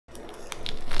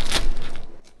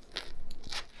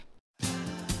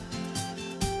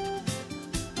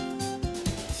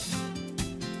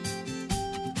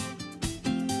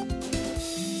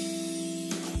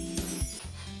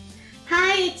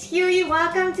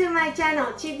Welcome to my channel,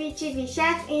 Chibi Chibi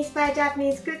Chef Inspired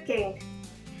Japanese Cooking.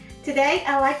 Today,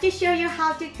 I'd like to show you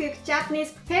how to cook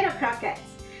Japanese potato croquettes,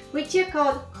 which are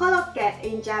called korokke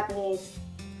in Japanese.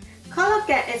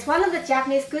 Korokke is one of the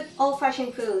Japanese good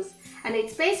old-fashioned foods, and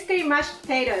it's basically mashed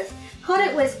potatoes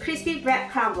coated with crispy bread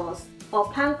crumbles, or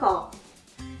panko.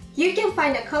 You can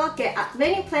find a korokke at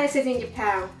many places in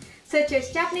Japan, such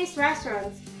as Japanese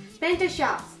restaurants, bento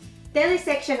shops, daily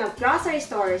section of grocery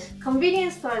stores,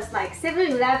 convenience stores like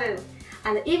 7-Eleven,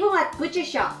 and even at butcher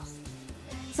shops.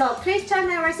 So please try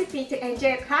my recipe to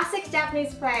enjoy a classic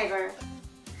Japanese flavor.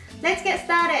 Let's get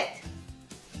started!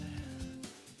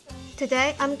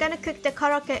 Today I'm gonna cook the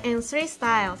korokke in 3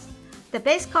 styles. The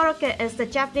base korokke is the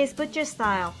Japanese butcher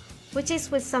style, which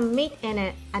is with some meat in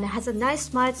it and it has a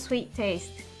nice mild sweet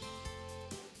taste.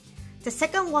 The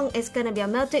second one is gonna be a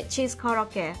melted cheese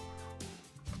korokke.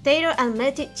 Potato and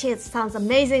melted cheese sounds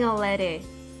amazing already.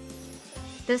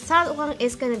 The third one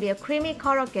is going to be a creamy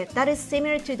korokke that is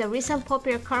similar to the recent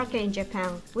popular korokke in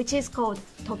Japan, which is called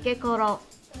Toke Koro.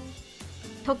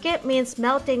 Toke means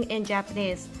melting in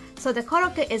Japanese, so the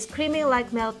korokke is creamy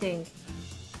like melting.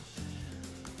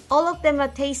 All of them are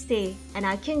tasty, and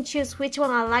I can choose which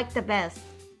one I like the best.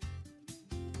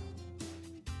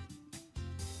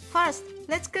 First,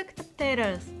 let's cook the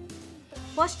potatoes.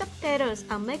 Wash the potatoes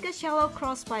and make a shallow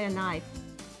cross by a knife.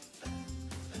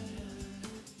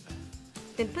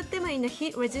 Then put them in a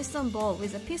heat-resistant bowl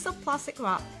with a piece of plastic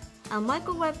wrap and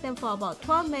microwave them for about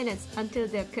 12 minutes until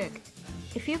they're cooked.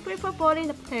 If you prefer boiling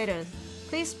the potatoes,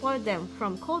 please boil them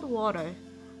from cold water,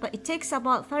 but it takes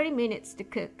about 30 minutes to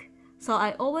cook, so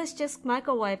I always just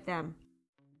microwave them.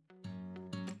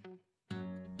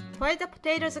 While the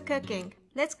potatoes are cooking,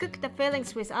 let's cook the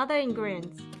fillings with other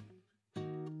ingredients.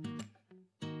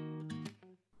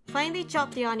 Finely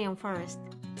chop the onion first.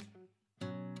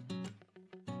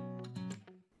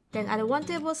 Then add 1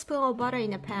 tablespoon of butter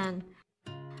in a pan,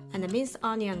 and the minced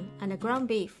onion and the ground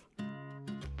beef.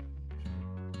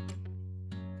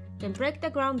 Then break the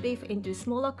ground beef into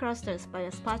smaller clusters by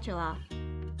a spatula.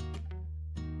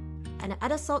 And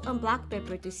add salt and black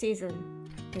pepper to season.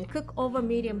 Then cook over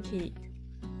medium heat.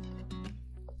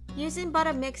 Using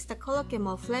butter makes the korokke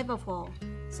more flavorful,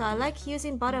 so I like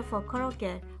using butter for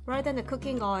korokke rather than the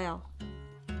cooking oil.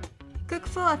 Cook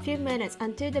for a few minutes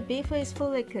until the beef is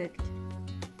fully cooked.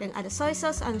 Then add soy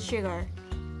sauce and sugar.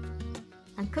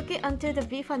 And cook it until the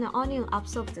beef and the onion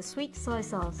absorb the sweet soy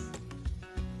sauce.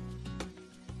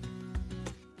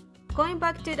 Going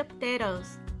back to the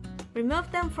potatoes,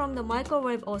 remove them from the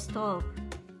microwave or stove.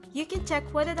 You can check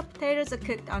whether the potatoes are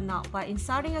cooked or not by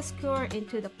inserting a skewer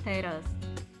into the potatoes.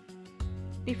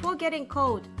 Before getting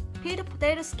cold, peel the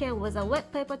potato skin with a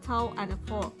wet paper towel and a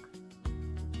fork.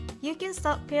 You can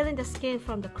start peeling the skin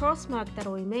from the cross mark that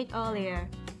we made earlier,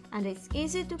 and it's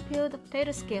easy to peel the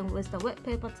potato skin with the wet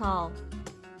paper towel.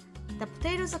 The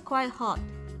potatoes are quite hot,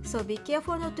 so be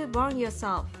careful not to burn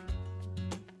yourself.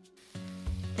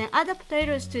 Then add the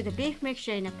potatoes to the beef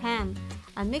mixture in a pan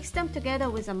and mix them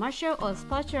together with a masher or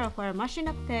spatula for mashing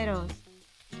the potatoes.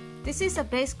 This is a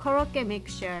base korokke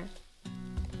mixture.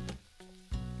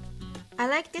 I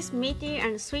like this meaty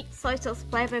and sweet soy sauce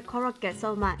flavored korokke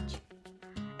so much.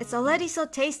 It's already so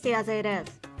tasty as it is,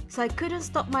 so I couldn't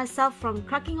stop myself from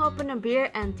cracking open a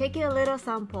beer and taking a little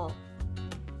sample.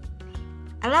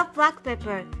 I love black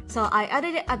pepper, so I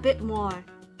added it a bit more.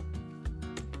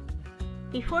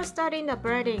 Before starting the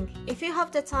breading, if you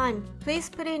have the time, please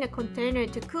put it in a container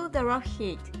to cool the raw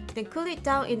heat, then cool it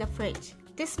down in the fridge.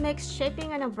 This makes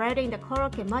shaping and breading the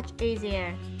korokke much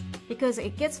easier, because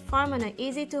it gets firm and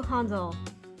easy to handle.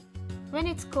 When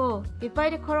it's cool,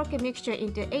 divide the korokke mixture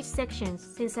into 8 sections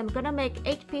since I'm gonna make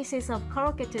 8 pieces of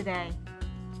korokke today.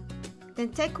 Then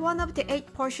take one of the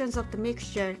 8 portions of the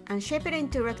mixture and shape it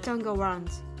into rectangle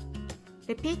rounds.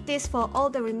 Repeat this for all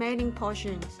the remaining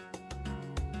portions.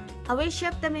 I will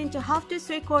shape them into 1/2 to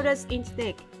 3/4 inch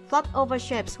thick, flat oval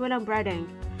shapes when I'm breading,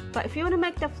 but if you want to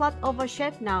make the flat oval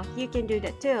shape now, you can do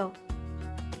that too.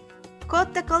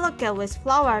 Coat the korokke with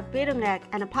flour, beaten egg,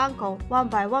 and a panko one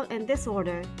by one in this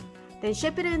order. Then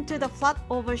shape it into the flat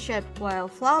oval shape while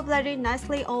flour blending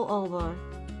nicely all over.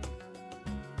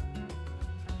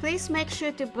 Please make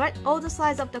sure to bread all the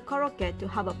sides of the korokke to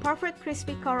have a perfect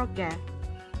crispy korokke.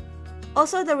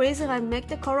 Also, the reason I make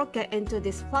the korokke into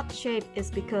this flat shape is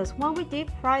because when we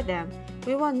deep fry them,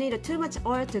 we won't need too much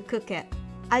oil to cook it.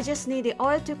 I just need the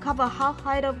oil to cover half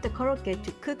height of the korokke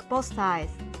to cook both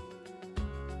sides.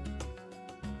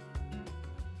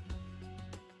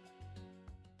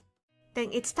 Then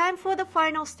it's time for the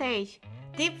final stage,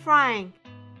 deep frying.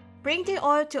 Bring the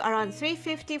oil to around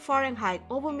 350 Fahrenheit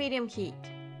over medium heat.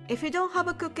 If you don't have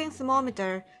a cooking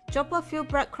thermometer, drop a few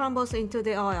bread crumbles into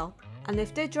the oil, and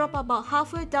if they drop about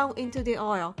halfway down into the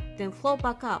oil, then float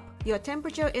back up. Your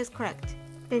temperature is correct.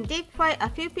 Then deep fry a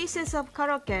few pieces of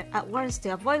korokke at once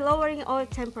to avoid lowering oil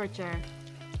temperature.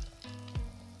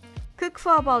 Cook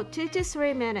for about 2 to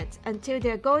 3 minutes until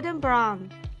they're golden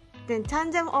brown. Then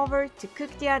turn them over to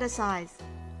cook the other side.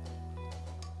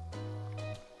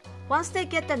 Once they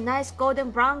get the nice golden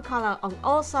brown color on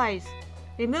all sides,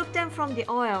 remove them from the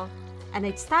oil, and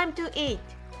it's time to eat.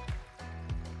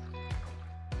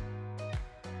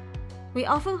 We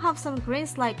often have some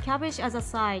greens like cabbage as a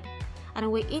side,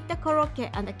 and we eat the korokke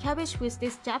and the cabbage with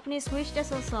this Japanese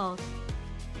Worcestershire sauce.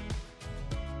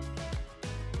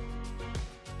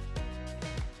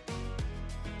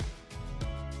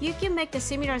 You can make the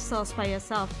similar sauce by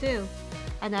yourself too,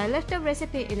 and I left the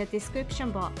recipe in the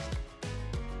description box.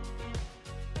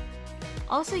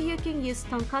 Also, you can use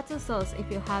tonkatsu sauce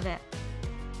if you have it.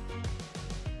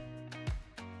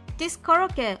 This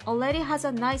korokke already has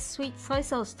a nice sweet soy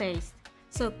sauce taste,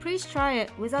 so please try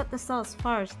it without the sauce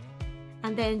first,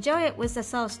 and then enjoy it with the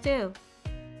sauce too.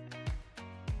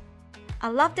 I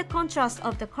love the contrast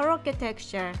of the korokke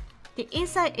texture. The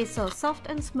inside is so soft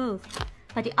and smooth,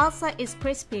 but the outside is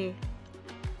crispy.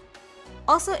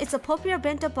 Also, it's a popular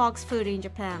bento box food in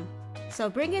Japan, so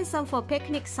bringing some for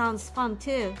picnic sounds fun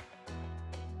too.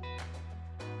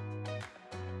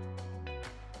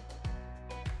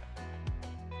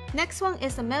 Next one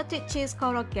is the melted cheese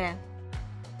korokke.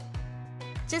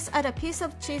 Just add a piece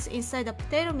of cheese inside the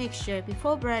potato mixture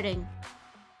before breading.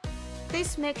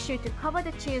 Please make sure to cover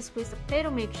the cheese with the potato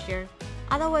mixture,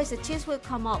 otherwise the cheese will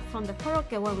come out from the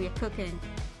korokke when we are cooking.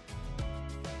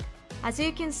 As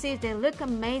you can see, they look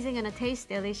amazing and taste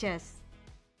delicious.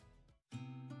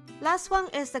 Last one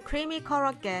is the creamy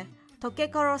korokke,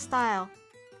 Toke Koro style.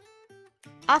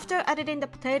 After adding the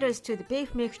potatoes to the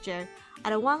beef mixture,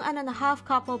 add 1.5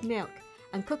 cups of milk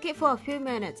and cook it for a few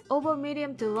minutes over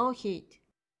medium to low heat.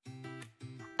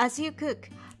 As you cook,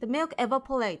 the milk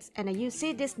evaporates and you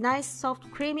see this nice soft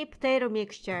creamy potato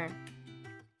mixture.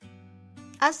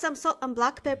 Add some salt and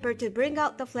black pepper to bring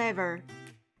out the flavor.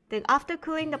 Then after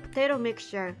cooling the potato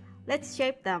mixture, let's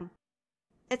shape them.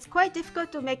 It's quite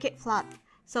difficult to make it flat,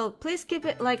 so please keep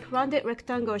it like rounded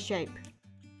rectangle shape.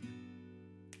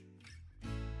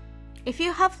 If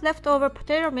you have leftover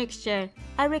potato mixture,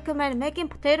 I recommend making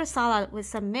potato salad with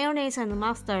some mayonnaise and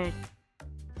mustard.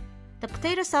 The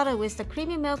potato salad with the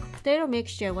creamy milk potato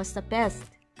mixture was the best.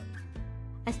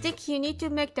 I think you need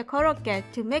to make the korokke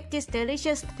to make this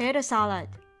delicious potato salad.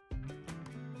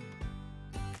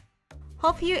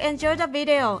 Hope you enjoyed the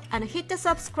video and hit the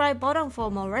subscribe button for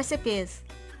more recipes.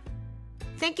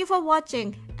 Thank you for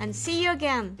watching and see you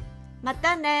again. ま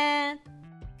たね!